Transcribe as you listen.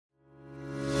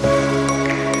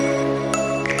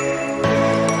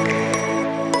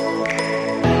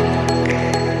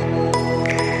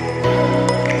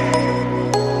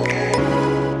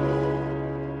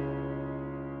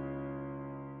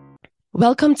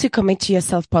Welcome to Commit to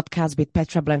Yourself podcast with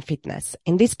Petra Blend Fitness.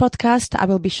 In this podcast, I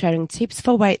will be sharing tips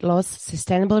for weight loss,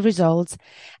 sustainable results,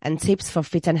 and tips for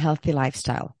fit and healthy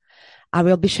lifestyle. I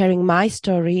will be sharing my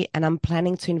story, and I'm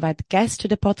planning to invite guests to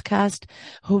the podcast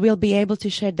who will be able to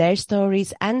share their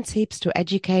stories and tips to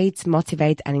educate,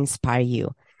 motivate, and inspire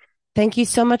you. Thank you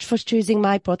so much for choosing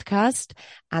my podcast,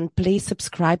 and please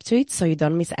subscribe to it so you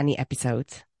don't miss any episode.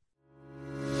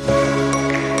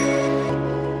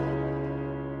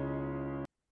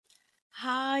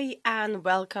 Hi, and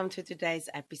welcome to today's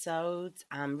episode.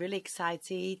 I'm really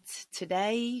excited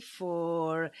today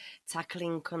for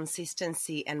tackling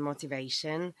consistency and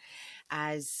motivation,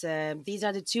 as these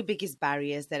are the two biggest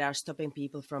barriers that are stopping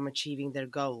people from achieving their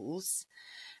goals.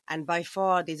 And by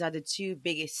far, these are the two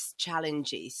biggest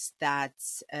challenges that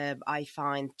I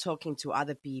find talking to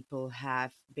other people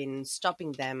have been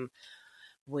stopping them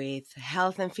with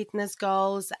health and fitness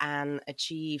goals and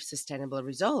achieve sustainable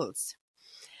results.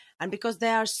 And because they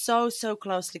are so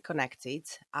closely connected,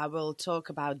 I will talk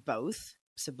about both.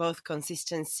 So both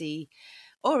consistency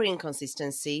or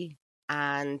inconsistency,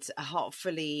 and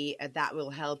hopefully that will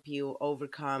help you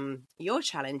overcome your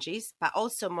challenges, but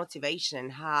also motivation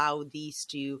and how these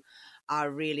two are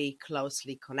really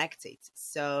closely connected.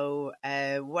 So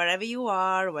wherever you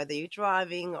are, whether you're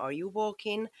driving or you're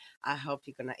walking, I hope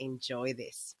you're going to enjoy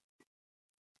this.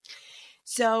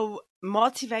 So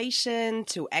motivation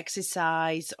to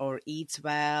exercise or eat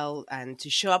well and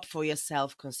to show up for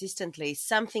yourself consistently is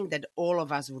something that all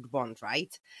of us would want,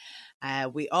 right?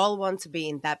 We all want to be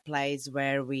in that place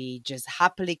where we just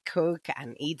happily cook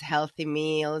and eat healthy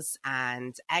meals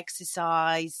and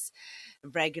exercise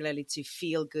regularly to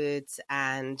feel good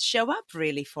and show up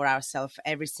really for ourselves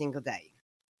every single day.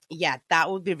 Yeah, that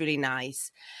would be really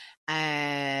nice.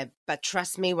 But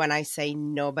trust me when I say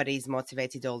nobody's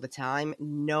motivated all the time.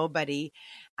 Nobody.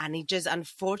 And it just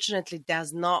unfortunately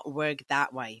does not work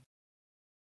that way.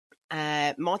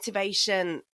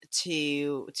 Motivation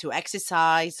to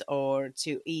exercise or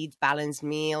to eat balanced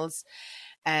meals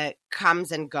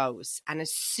comes and goes. And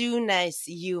as soon as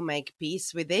you make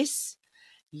peace with this,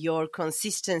 your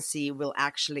consistency will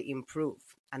actually improve.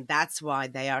 And that's why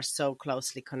they are so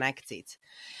closely connected.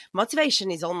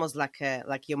 Motivation is almost like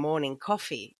your morning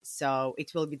coffee. So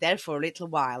it will be there for a little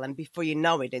while, and before you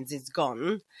know it, it's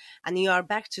gone, and you are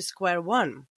back to square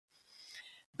one.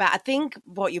 But I think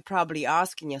what you're probably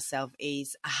asking yourself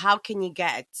is, how can you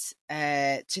get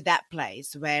to that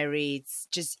place where it's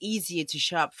just easier to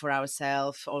show up for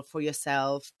ourselves or for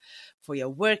yourself, for your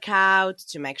workout,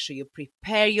 to make sure you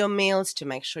prepare your meals, to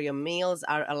make sure your meals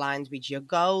are aligned with your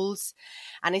goals,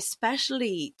 and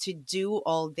especially to do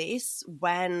all this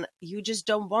when you just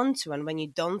don't want to and when you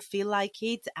don't feel like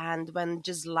it and when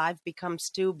just life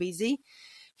becomes too busy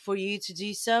for you to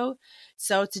do so.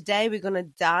 So today we're going to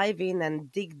dive in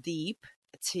and dig deep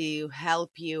to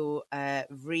help you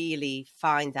really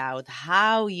find out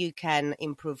how you can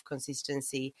improve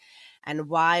consistency and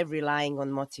why relying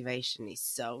on motivation is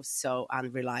so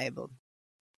unreliable.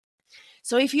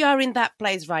 So if you are in that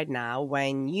place right now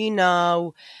when you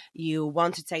know you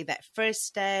want to take that first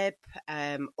step,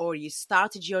 or you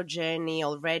started your journey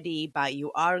already, but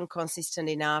you aren't consistent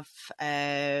enough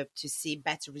to see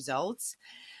better results,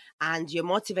 and your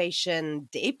motivation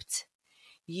dipped,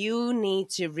 you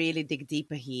need to really dig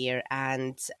deeper here,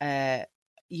 and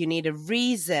you need a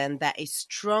reason that is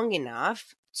strong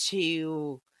enough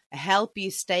to help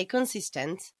you stay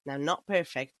consistent. Now, not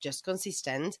perfect, just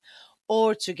consistent,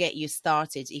 or to get you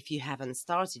started if you haven't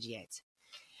started yet.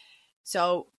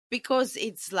 So because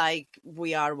it's like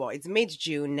it's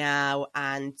mid-June now,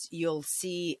 and you'll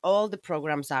see all the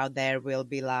programs out there will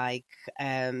be like,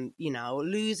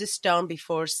 lose a stone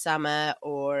before summer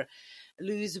or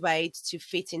lose weight to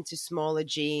fit into smaller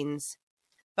jeans.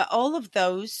 But all of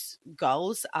those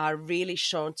goals are really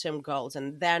short-term goals,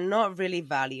 and they're not really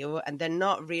value, and they're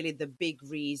not really the big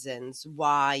reasons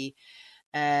why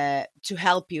to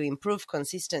help you improve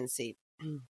consistency.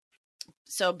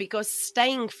 So because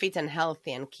staying fit and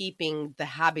healthy and keeping the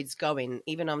habits going,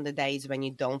 even on the days when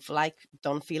you don't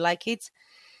feel like it,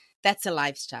 that's a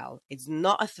lifestyle. It's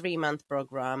not a 3-month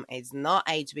program. It's not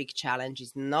 8-week challenge.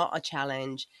 It's not a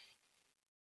challenge.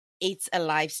 It's a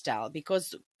lifestyle,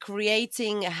 because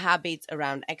creating a habit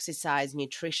around exercise,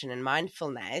 nutrition, and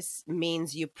mindfulness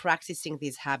means you're practicing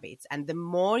these habits. And the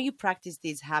more you practice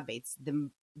these habits,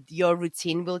 your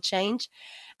routine will change.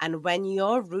 And when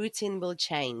your routine will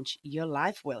change, your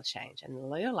life will change, and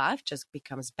your life just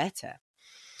becomes better.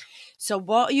 So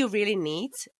what you really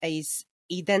need is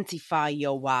identify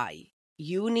your why.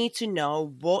 You need to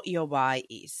know what your why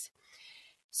is.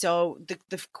 So the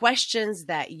questions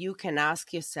that you can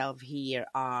ask yourself here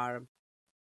are,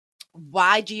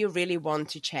 why do you really want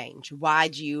to change? Why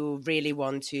do you really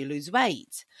want to lose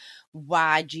weight?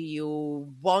 Why do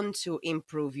you want to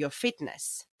improve your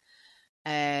fitness?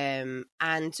 And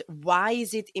why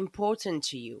is it important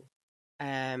to you?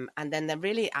 And then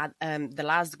the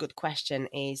last good question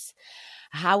is,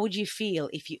 how would you feel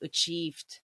if you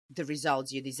achieved the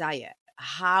results you desire?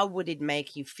 How would it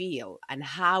make you feel? And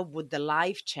how would the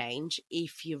life change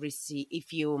if you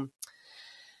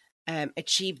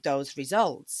achieve those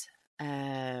results?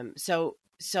 So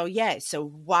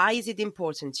why is it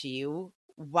important to you?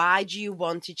 Why do you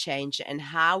want to change? And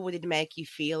how would it make you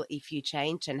feel if you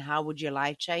change? And how would your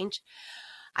life change?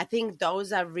 I think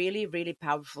those are really, really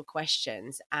powerful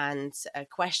questions, and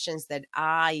questions that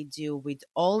I do with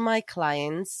all my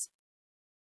clients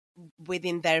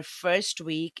within their first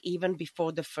week, even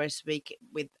before the first week,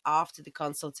 after the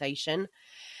consultation.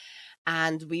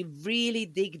 And we really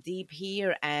dig deep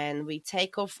here, and we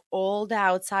take off all the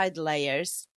outside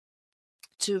layers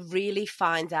to really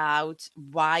find out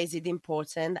why is it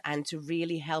important, and to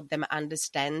really help them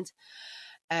understand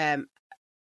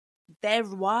their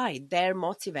why, their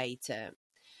motivator.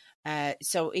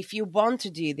 So if you want to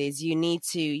do this, you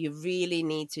really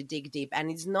need to dig deep. And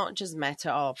it's not just matter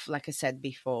of, like I said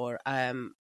before, I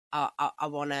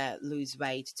want to lose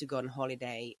weight to go on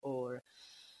holiday, or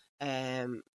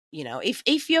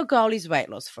if your goal is weight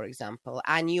loss, for example,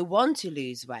 and you want to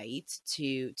lose weight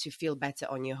to feel better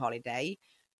on your holiday,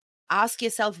 ask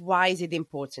yourself, why is it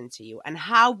important to you? And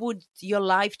how would your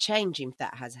life change if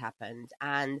that has happened?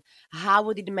 And how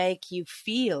would it make you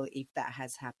feel if that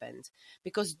has happened?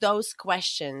 Because those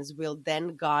questions will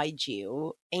then guide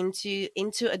you into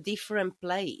a different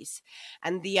place.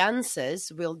 And the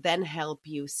answers will then help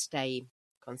you stay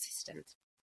consistent.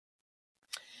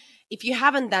 If you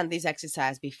haven't done this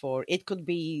exercise before, it could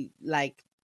be like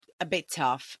a bit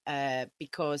tough,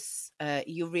 because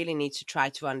you really need to try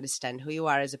to understand who you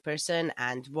are as a person,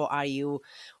 and what are you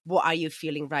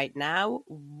feeling right now,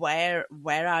 where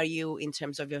are you in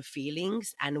terms of your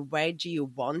feelings, and where do you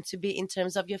want to be in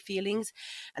terms of your feelings.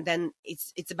 And then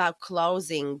it's about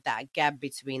closing that gap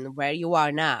between where you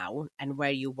are now and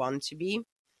where you want to be.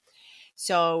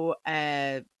 So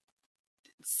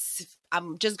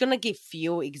I'm just going to give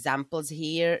few examples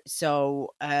here.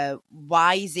 So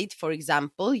why is it, for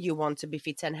example, you want to be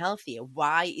fit and healthy?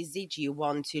 Why is it you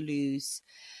want to lose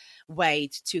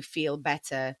weight to feel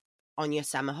better on your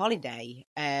summer holiday?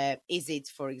 Is it,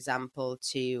 for example,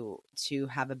 to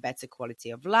have a better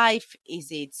quality of life?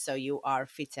 Is it so you are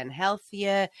fit and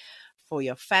healthier for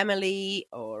your family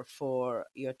or for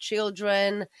your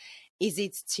children? Is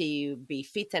it to be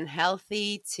fit and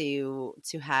healthy, to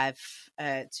have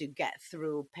to get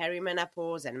through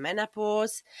perimenopause and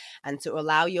menopause, and to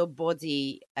allow your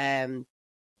body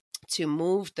to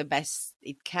move the best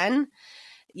it can?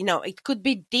 It could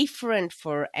be different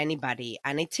for anybody,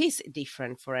 and it is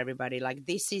different for everybody. Like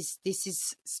this is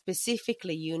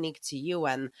specifically unique to you,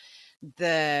 and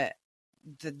the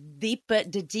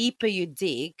deeper you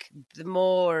dig, the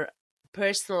more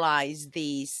personalized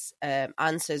these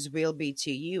answers will be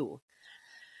to you.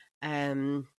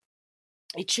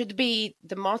 It should be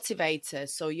the motivator,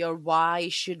 so your why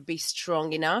should be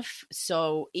strong enough.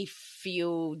 So if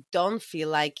you don't feel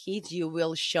like it, you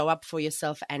will show up for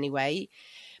yourself anyway,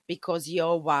 because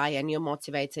your why and your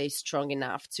motivator is strong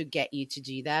enough to get you to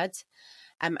do that.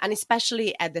 And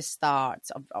especially at the start,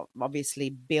 obviously,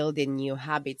 building new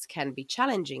habits can be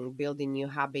challenging. Building new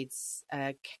habits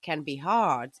can be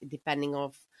hard, depending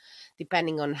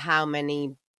on how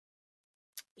many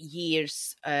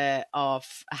years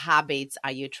of habits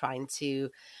are you trying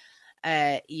to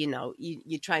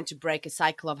you're trying to break a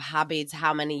cycle of habits.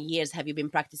 How many years have you been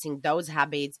practicing those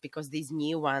habits? Because these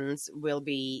new ones will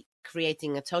be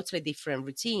creating a totally different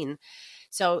routine.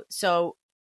 So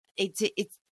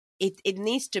it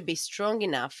needs to be strong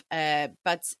enough,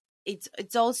 but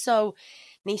it's also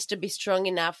needs to be strong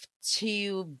enough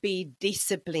to be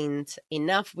disciplined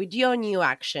enough with your new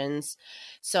actions,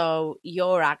 so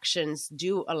your actions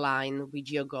do align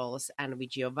with your goals and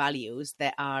with your values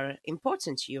that are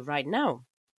important to you right now.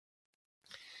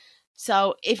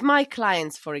 So if my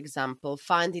clients, for example,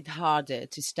 find it harder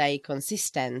to stay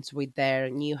consistent with their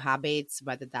new habits,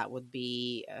 whether that would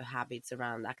be habits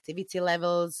around activity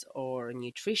levels or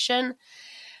nutrition,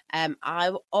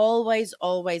 I always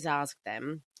ask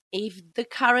them if their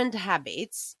current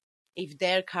habits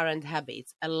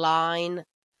align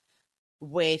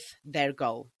with their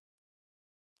goal,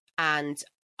 and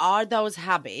are those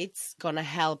habits going to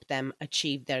help them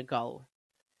achieve their goal.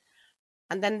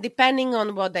 And then depending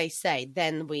on what they say,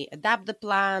 then we adapt the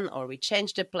plan, or we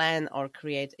change the plan, or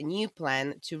create a new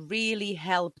plan to really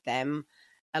help them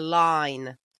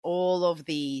align all of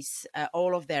these,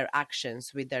 all of their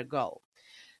actions with their goal.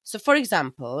 So, for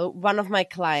example, one of my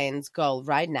clients' goal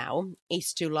right now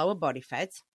is to lower body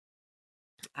fat.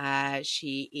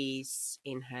 She is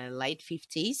in her late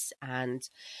 50s, and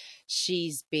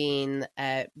she's been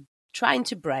trying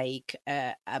to break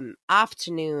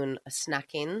afternoon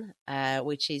snacking,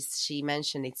 which is, she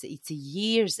mentioned, it's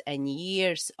years and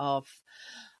years of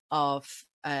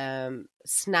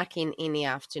snacking in the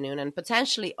afternoon and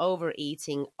potentially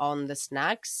overeating on the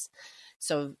snacks.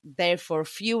 So therefore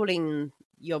fueling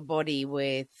your body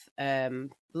with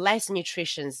less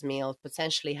nutritious meals,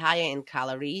 potentially higher in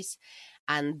calories.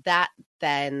 And that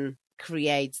then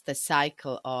creates the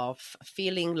cycle of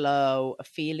feeling low,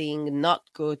 feeling not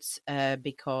good,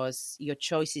 because your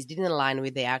choices didn't align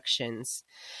with the actions.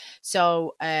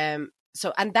 So, and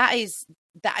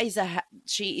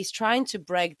she is trying to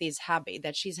break this habit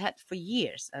that she's had for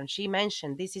years, and she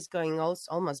mentioned this is going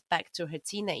almost back to her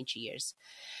teenage years.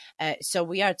 So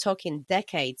we are talking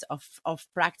decades of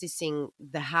practicing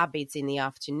the habits in the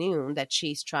afternoon that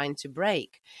she's trying to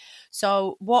break.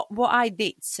 So what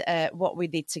we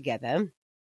did together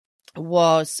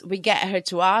was we get her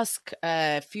to ask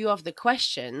a few of the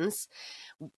questions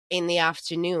in the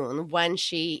afternoon when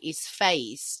she is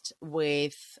faced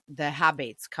with the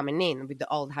habits coming in, with the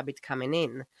old habit coming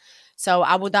in. So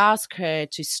I would ask her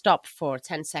to stop for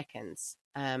 10 seconds.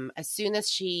 As soon as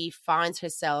she finds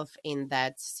herself in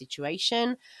that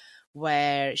situation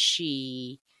where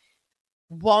she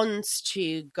wants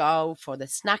to go for the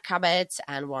snack habit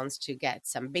and wants to get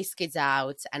some biscuits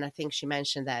out, and I think she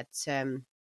mentioned that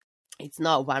it's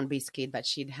not one biscuit, but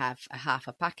she'd have a half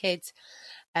a packet.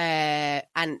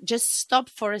 And just stop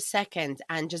for a second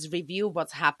and just review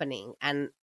what's happening and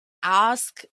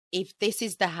ask if this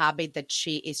is the habit that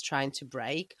she is trying to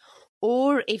break,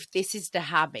 or if this is the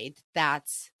habit that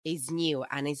is new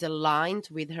and is aligned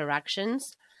with her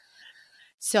actions.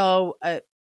 So,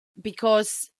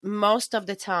 because most of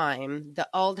the time, the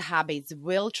old habits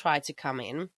will try to come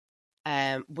in,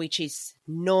 which is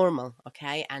normal,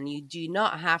 okay? And you do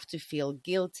not have to feel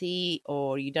guilty,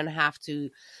 or you don't have to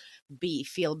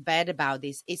feel bad about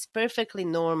this. It's perfectly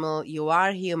normal. You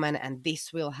are human, and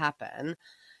this will happen.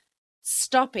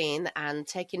 Stopping and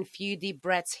taking a few deep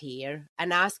breaths here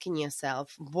and asking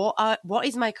yourself, what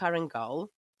is my current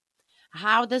goal?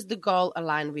 How does the goal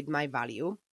align with my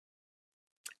value?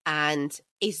 And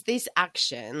is this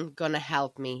action going to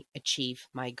help me achieve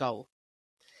my goal?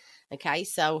 Okay,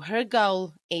 so her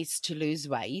goal is to lose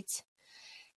weight.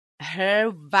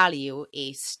 Her value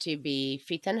is to be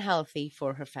fit and healthy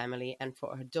for her family and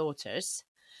for her daughters.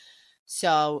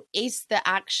 So is the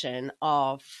action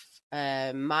of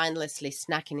mindlessly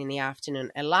snacking in the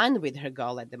afternoon aligned with her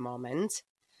goal at the moment?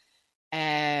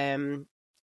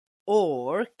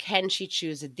 Or can she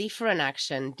choose a different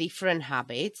action, different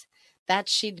habit that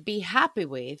she'd be happy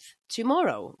with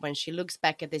tomorrow when she looks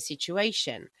back at the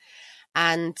situation?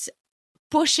 And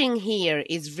pushing here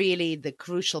is really the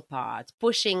crucial part,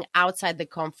 pushing outside the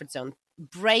comfort zone,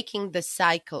 breaking the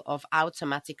cycle of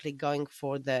automatically going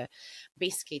for the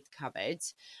biscuit cupboard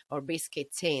or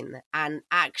biscuit tin, and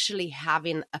actually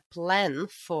having a plan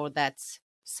for that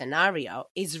scenario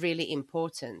is really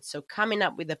important. So coming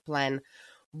up with a plan,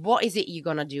 what is it you're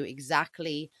going to do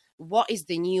exactly? What is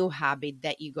the new habit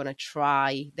that you're going to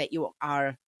try, that you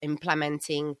are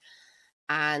implementing?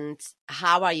 And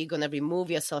how are you going to remove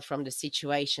yourself from the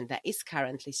situation that is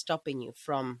currently stopping you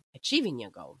from achieving your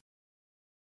goal?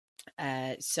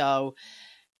 So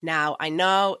now I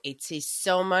know it is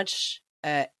so much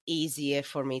easier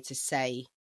for me to say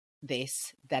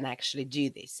this than actually do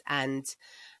this. And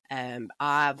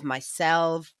I've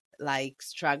myself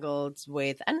struggled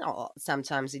with, and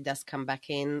sometimes it does come back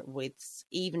in with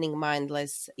evening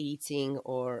mindless eating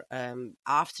or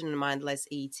afternoon mindless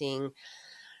eating.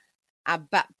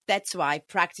 But that's why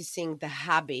practicing the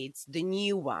habits, the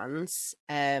new ones,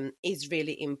 is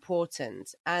really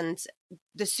important. And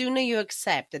the sooner you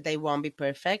accept that they won't be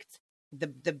perfect, the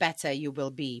better you will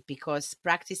be, because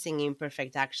practicing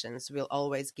imperfect actions will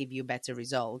always give you better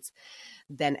results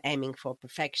than aiming for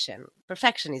perfection.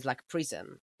 Perfection is like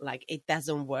prison. Like, it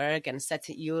doesn't work, and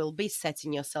you will be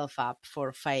setting yourself up for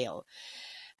a fail.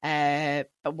 But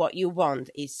what you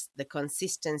want is the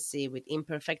consistency with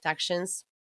imperfect actions.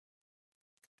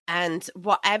 And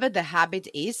whatever the habit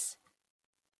is,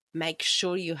 make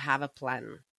sure you have a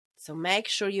plan. So make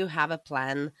sure you have a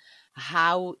plan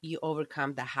how you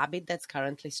overcome the habit that's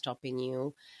currently stopping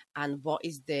you, and what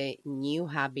is the new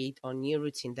habit or new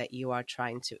routine that you are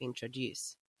trying to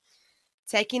introduce.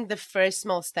 taking the first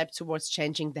small step towards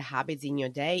changing the habits in your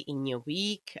day, in your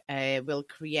week, will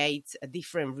create a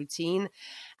different routine,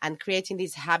 and creating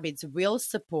these habits will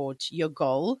support your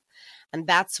goal. And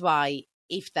that's why,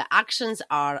 if the actions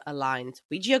are aligned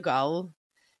with your goal,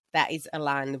 that is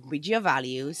aligned with your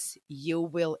values, you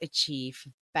will achieve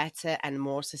better and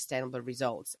more sustainable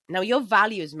results. Now, your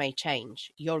values may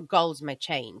change, your goals may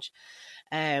change.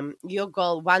 Your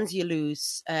goal, once you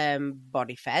lose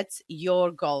body fat,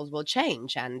 your goals will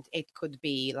change, and it could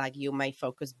be like you may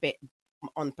focus bit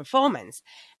on performance,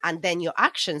 and then your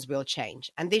actions will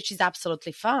change, and this is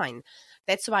absolutely fine.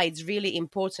 That's why it's really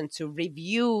important to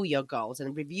review your goals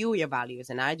and review your values.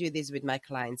 And I do this with my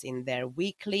clients in their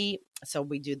weekly. So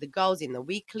we do the goals in the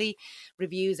weekly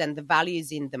reviews and the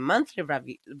values in the monthly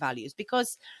values,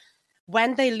 because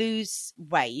when they lose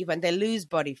weight, when they lose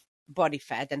body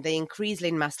fat, and they increase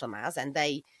lean muscle mass, and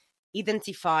they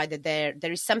identify that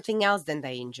there is something else that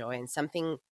they enjoy and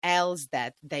something else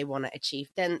that they want to achieve,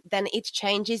 then it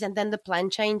changes, and then the plan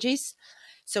changes.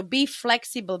 So be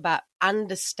flexible, but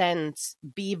understand,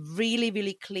 be really,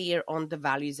 really clear on the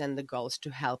values and the goals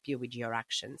to help you with your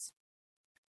actions.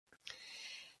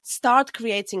 Start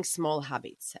creating small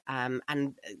habits,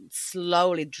 and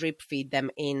slowly drip feed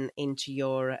them into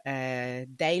your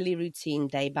daily routine,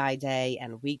 day by day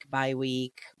and week by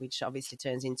week, which obviously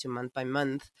turns into month by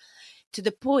month, to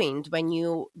the point when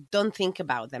you don't think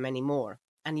about them anymore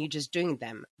and you're just doing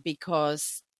them,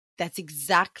 because that's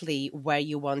exactly where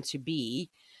you want to be.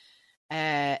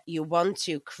 You want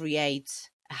to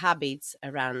create habits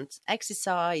around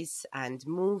exercise and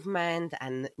movement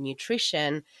and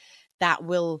nutrition that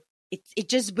will, it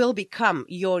just will become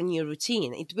your new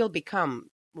routine. It will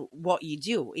become what you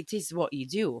do. It is what you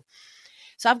do.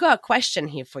 So I've got a question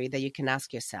here for you that you can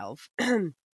ask yourself.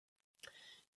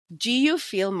 Do you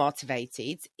feel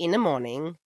motivated in the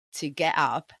morning to get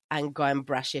up and go and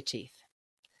brush your teeth?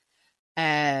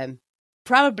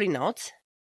 Probably not,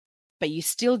 but you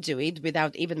still do it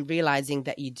without even realizing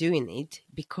that you're doing it,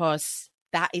 because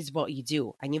that is what you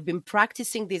do. And you've been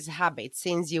practicing this habit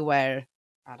since you were,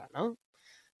 I don't know,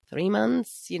 3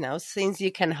 months, since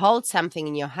you can hold something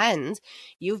in your hand.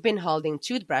 You've been holding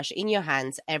toothbrush in your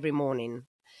hands every morning.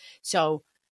 So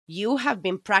you have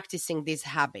been practicing this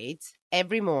habit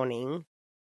every morning,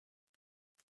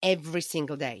 every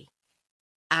single day.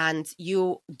 And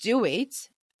you do it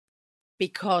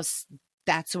because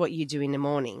that's what you do in the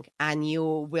morning. And you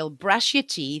will brush your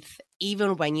teeth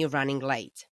even when you're running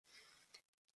late.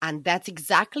 And that's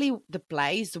exactly the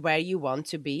place where you want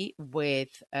to be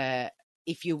with,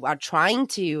 if you are trying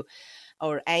to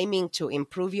or aiming to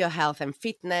improve your health and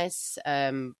fitness,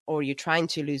 or you're trying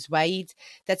to lose weight,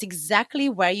 that's exactly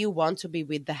where you want to be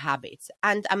with the habits.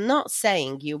 And I'm not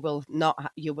saying you will not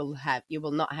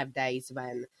have days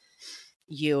when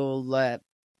you'll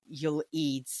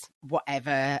eat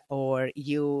whatever, or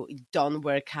you don't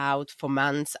work out for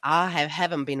months. I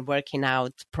haven't been working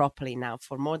out properly now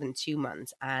for more than 2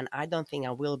 months, and I don't think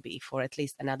I will be for at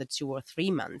least another 2 or 3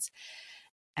 months.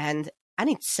 And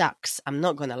it sucks. I'm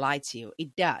not going to lie to you.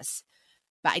 It does.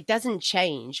 But it doesn't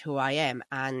change who I am.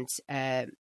 And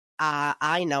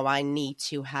I know I need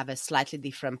to have a slightly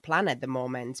different plan at the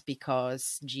moment,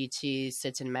 because due to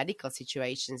certain medical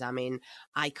situations,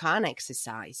 I can't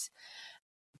exercise.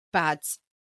 But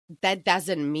that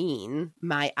doesn't mean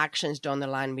my actions don't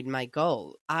align with my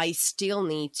goal. I still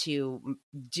need to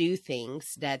do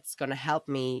things that's going to help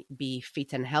me be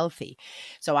fit and healthy.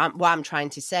 So what I'm trying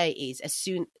to say is, as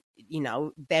soon,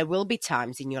 there will be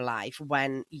times in your life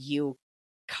when you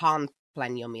can't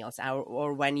plan your meals,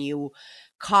 or when you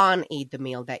can't eat the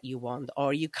meal that you want,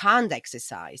 or you can't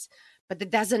exercise. But that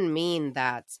doesn't mean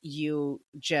that you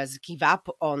just give up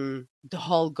on the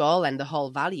whole goal and the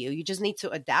whole value. You just need to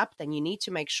adapt, and you need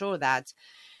to make sure that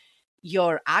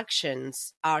your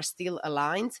actions are still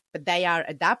aligned, but they are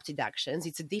adapted actions.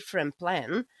 It's a different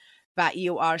plan, but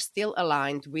you are still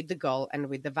aligned with the goal and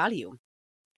with the value.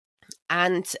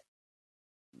 And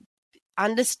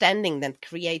understanding that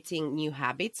creating new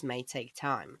habits may take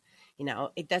time.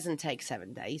 It doesn't take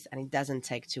 7 days, and it doesn't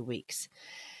take 2 weeks.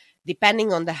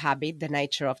 Depending on the habit, the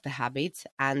nature of the habit,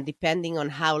 and depending on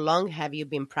how long have you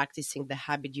been practicing the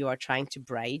habit you are trying to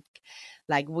break,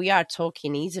 like we are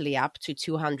talking easily up to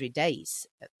 200 days,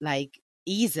 like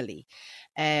easily.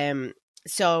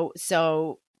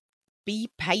 So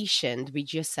be patient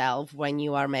with yourself when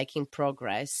you are making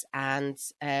progress, and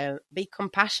be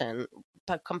compassionate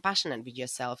with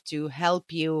yourself to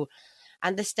help you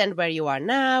understand where you are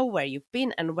now, where you've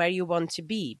been, and where you want to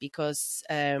be, because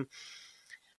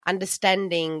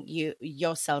understanding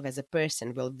yourself as a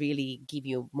person will really give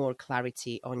you more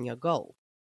clarity on your goal.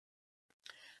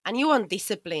 And you want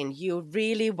discipline. You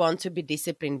really want to be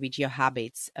disciplined with your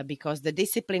habits, because the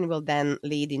discipline will then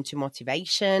lead into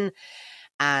motivation.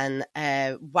 And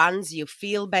once you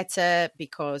feel better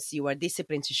because you are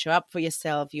disciplined to show up for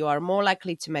yourself, you are more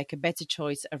likely to make a better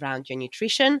choice around your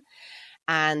nutrition.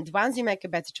 And once you make a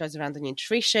better choice around the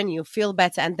nutrition, you feel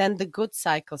better, and then the good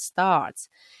cycle starts.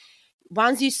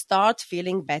 Once you start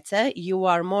feeling better, you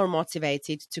are more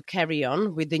motivated to carry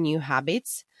on with the new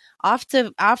habits.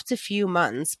 After a few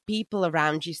months, people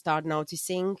around you start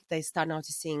noticing. They start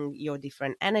noticing your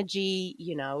different energy.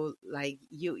 Like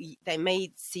they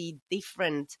may see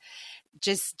different,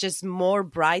 just more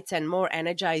bright and more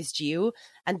energized you,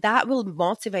 and that will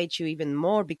motivate you even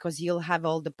more because you'll have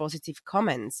all the positive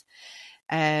comments.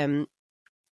 But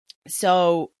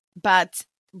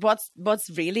what's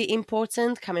really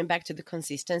important, coming back to the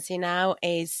consistency now,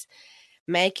 is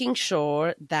making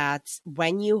sure that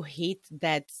when you hit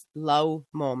that low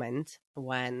moment,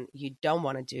 when you don't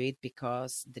want to do it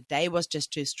because the day was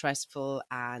just too stressful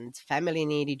and family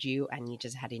needed you and you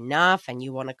just had enough and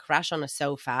you want to crash on a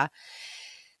sofa,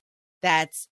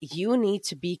 that you need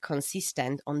to be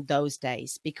consistent on those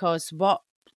days. Because what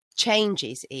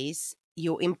changes is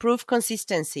you improve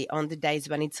consistency on the days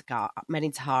when it's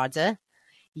harder.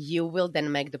 You will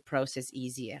then make the process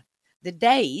easier. The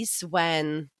days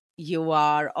when you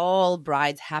are all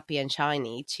bright, happy, and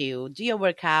shiny to do your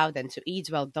workout and to eat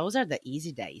well, those are the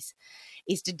easy days.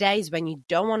 It's the days when you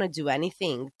don't want to do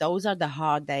anything. Those are the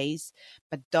hard days,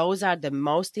 but those are the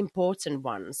most important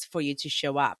ones for you to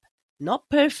show up. Not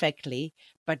perfectly,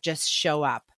 but just show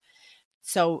up.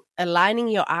 So aligning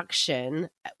your action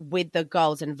with the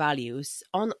goals and values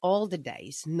on all the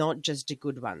days, not just the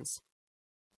good ones.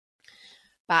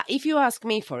 But if you ask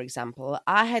me, for example,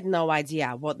 I had no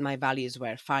idea what my values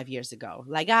were 5 years ago.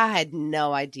 Like, I had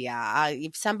no idea.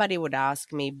 If somebody would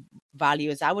ask me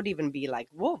values, I would even be like,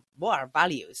 whoa, what are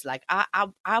values? Like,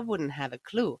 I wouldn't have a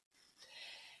clue.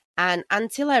 And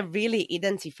until I really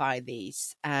identify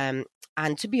these, and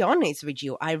to be honest with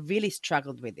you, I really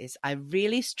struggled with this. I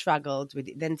really struggled with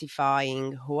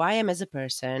identifying who I am as a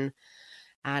person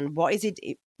and what is it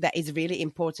that is really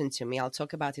important to me. I'll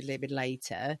talk about it a little bit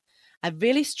later. I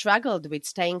really struggled with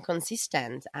staying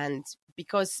consistent, and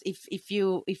because if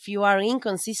you are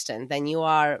inconsistent, then you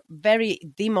are very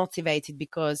demotivated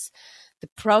because the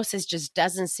process just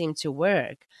doesn't seem to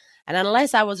work. And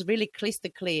unless I was really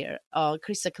crystal clear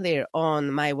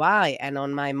on my why and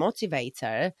on my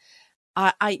motivator,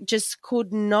 I just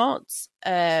could not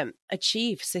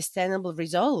achieve sustainable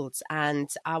results. And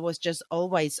I was just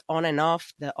always on and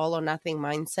off, the all or nothing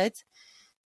mindset.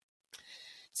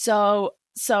 So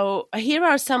here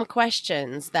are some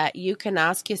questions that you can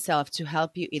ask yourself to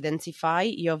help you identify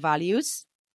your values.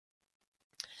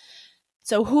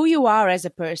 So who you are as a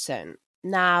person.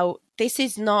 Now, this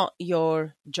is not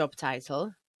your job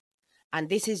title, and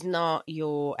this is not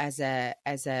your as a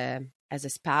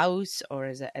spouse, or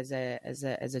as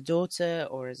a daughter,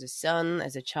 or as a son,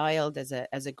 as a child, as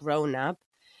a grown up.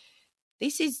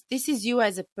 This is you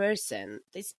as a person.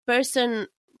 This person,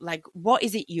 like, what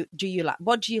is it you like?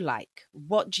 What do you like?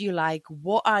 What do you like?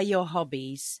 What are your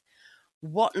hobbies?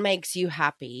 What makes you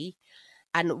happy?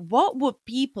 And what would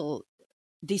people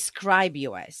describe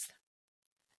you as?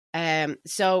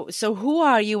 So who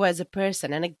are you as a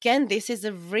person? And again, this is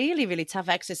a really, really tough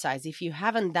exercise if you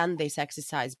haven't done this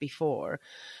exercise before.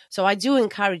 So I do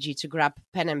encourage you to grab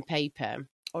pen and paper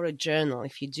or a journal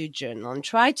if you do journal, and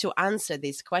try to answer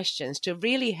these questions to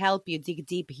really help you dig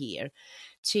deep here,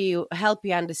 to help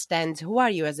you understand who are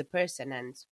you as a person,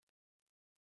 and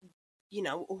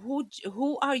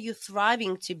who are you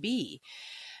thriving to be.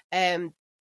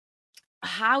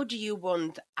 How do you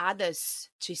want others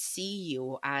to see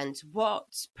you, and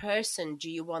what person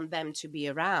do you want them to be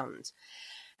around?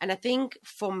 And I think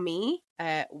for me,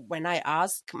 when I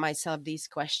ask myself these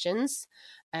questions,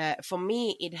 for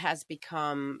me, it has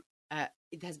become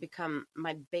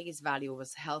my biggest value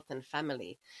was health and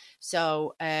family.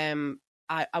 So I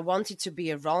wanted to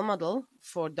be a role model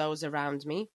for those around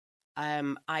me.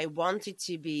 I wanted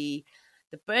to be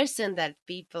the person that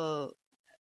people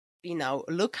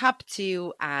look up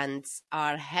to and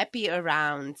are happy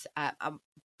around, a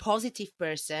positive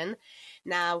person.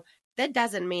 Now, that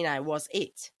doesn't mean I was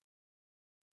it.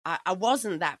 I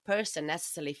wasn't that person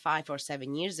necessarily 5 or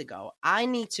 7 years ago. I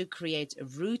need to create a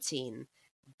routine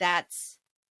that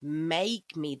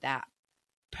make me that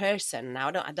person. Now,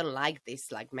 I don't like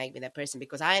this, like, make me that person,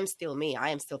 because I am still me. I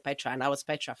am still Petra, and I was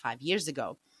Petra 5 years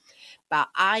ago. But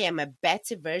I am a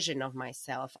better version of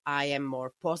myself. I am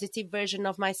more positive version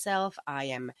of myself. I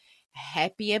am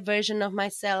happier version of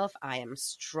myself. I am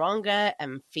stronger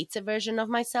and fitter version of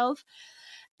myself.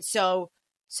 So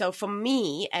for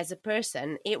me as a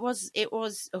person, it was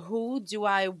who do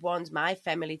I want my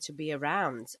family to be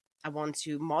around? I want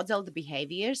to model the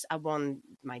behaviors I want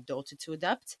my daughter to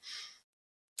adopt,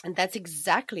 and that's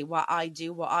exactly what I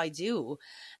do.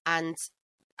 And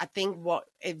I think what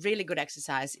a really good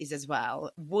exercise is as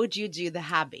well, would you do the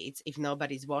habits if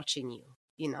nobody's watching you?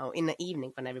 In the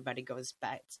evening when everybody goes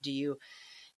bed, do you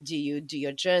do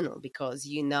your journal because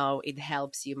it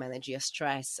helps you manage your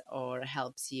stress or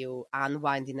helps you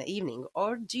unwind in the evening?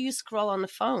 Or do you scroll on the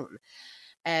phone?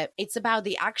 It's about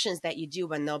the actions that you do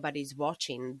when nobody's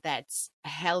watching that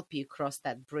help you cross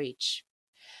that bridge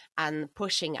and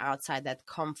pushing outside that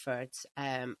comfort.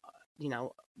 You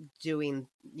know Doing,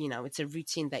 it's a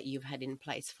routine that you've had in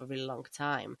place for a really long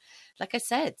time. Like I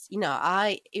said,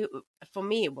 for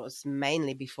me it was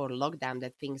mainly before lockdown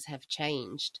that things have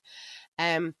changed.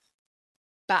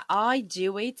 But I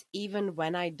do it even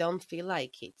when I don't feel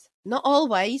like it. Not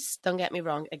always, don't get me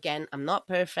wrong. Again, I'm not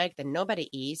perfect and nobody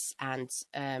is, and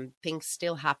things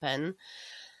still happen.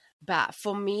 But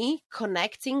for me,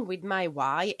 connecting with my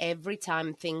why every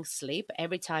time things slip,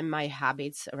 every time my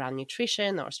habits around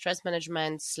nutrition or stress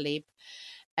management slip,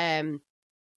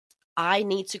 I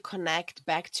need to connect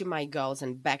back to my goals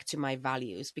and back to my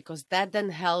values, because that then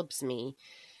helps me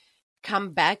come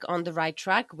back on the right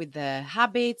track with the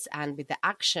habits and with the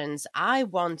actions I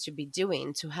want to be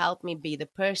doing to help me be the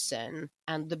person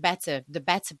and the better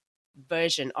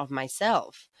version of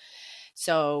myself.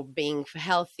 So being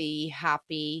healthy,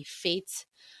 happy, fit,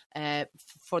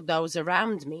 for those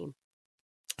around me,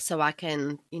 so I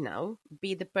can,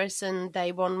 be the person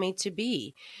they want me to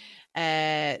be.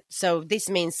 So this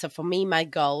means, so for me, my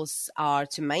goals are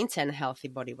to maintain a healthy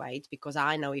body weight, because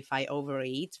I know if I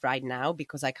overeat right now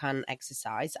because I can't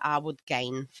exercise, I would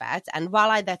gain fat. And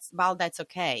while that's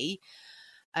okay,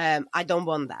 I don't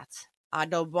want that. I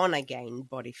don't want to gain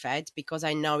body fat because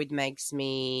I know it makes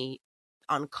me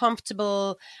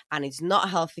uncomfortable and it's not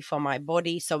healthy for my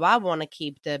body. So I want to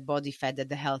keep the body fat at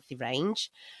the healthy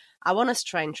range. I want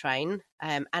to train,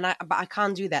 but I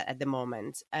can't do that at the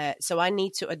moment. So I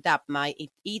need to adapt my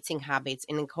eating habits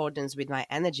in accordance with my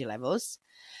energy levels,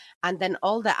 and then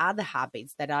all the other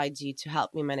habits that I do to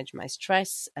help me manage my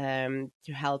stress,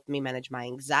 to help me manage my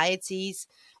anxieties,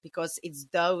 because it's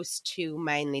those two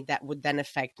mainly that would then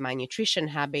affect my nutrition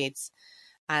habits,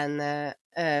 and that's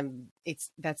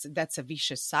a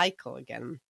vicious cycle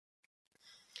again.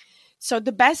 So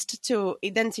the best to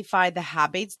identify the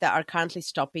habits that are currently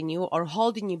stopping you or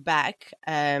holding you back,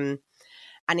 and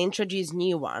introduce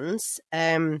new ones,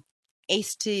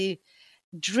 is to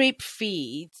drip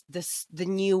feed the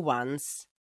new ones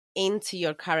into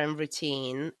your current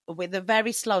routine with a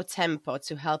very slow tempo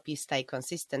to help you stay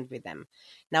consistent with them.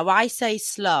 Now, I say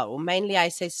slow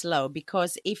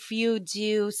because if you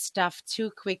do stuff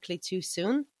too quickly too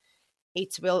soon,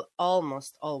 it will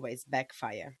almost always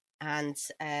backfire. And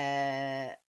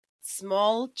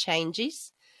small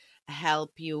changes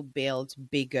help you build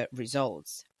bigger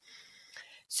results.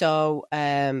 So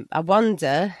I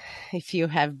wonder if you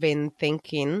have been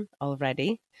thinking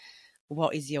already,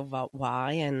 what is your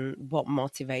why and what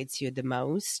motivates you the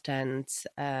most, and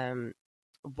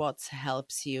what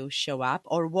helps you show up,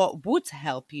 or what would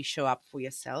help you show up for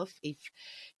yourself if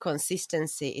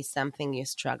consistency is something you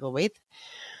struggle with.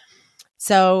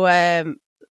 So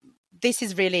this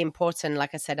is really important.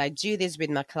 Like I said, I do this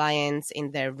with my clients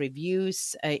in their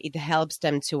reviews. It helps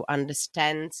them to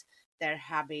understand their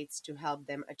habits to help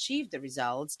them achieve the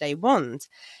results they want.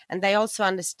 And they also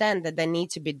understand that they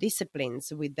need to be disciplined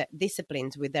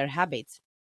with their habits.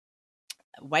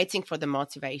 Waiting for the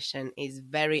motivation is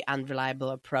very unreliable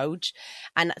approach.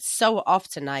 And so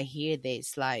often I hear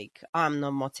this, like, I'm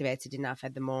not motivated enough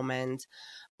at the moment,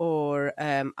 or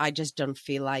I just don't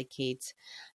feel like it.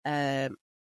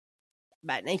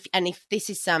 But if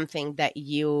this is something that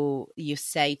you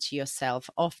say to yourself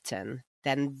often,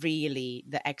 then really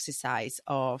the exercise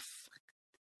of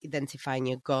identifying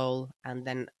your goal and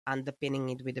then underpinning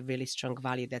it with a really strong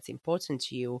value that's important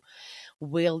to you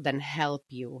will then help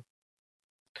you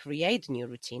create a new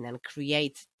routine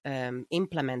and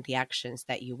implement the actions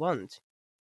that you want.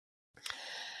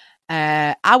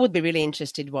 I would be really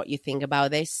interested what you think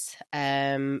about this.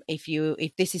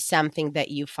 If this is something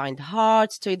that you find hard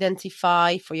to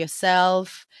identify for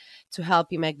yourself to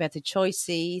help you make better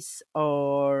choices,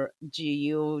 or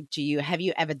have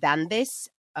you ever done this?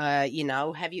 Have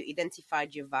you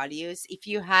identified your values? If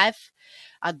you have,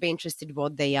 I'd be interested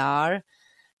what they are.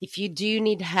 If you do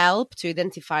need help to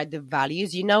identify the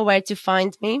values, you know where to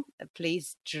find me.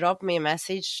 Please drop me a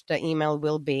message. The email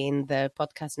will be in the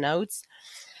podcast notes.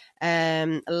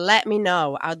 Let me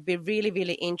know. I'd be really,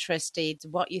 really interested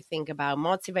what you think about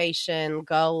motivation,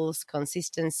 goals,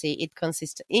 consistency,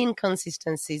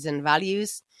 inconsistencies, and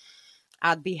values.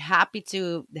 I'd be happy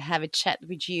to have a chat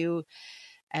with you.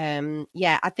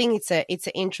 Yeah, I think it's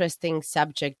an interesting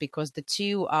subject because the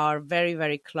two are very,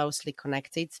 very closely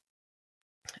connected.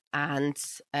 And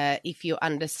if you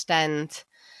understand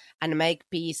and make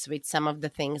peace with some of the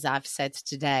things I've said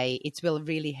today, it will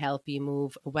really help you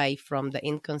move away from the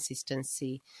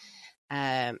inconsistency,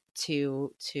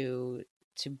 to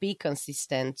be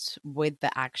consistent with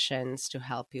the actions to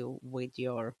help you with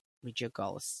your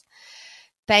goals.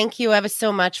 Thank you ever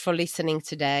so much for listening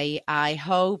today. I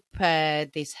hope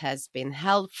this has been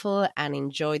helpful and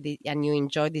you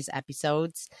enjoyed these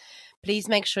episodes. Please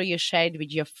make sure you share it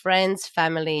with your friends,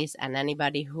 families, and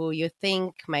anybody who you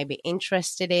think may be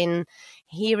interested in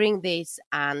hearing this.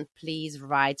 And please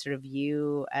write a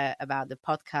review about the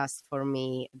podcast for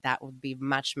me. That would be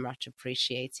much, much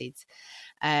appreciated.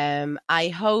 I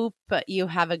hope you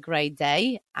have a great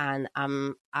day, and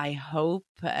I hope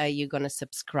you're going to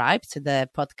subscribe to the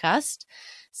podcast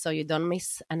so you don't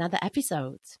miss another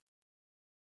episode.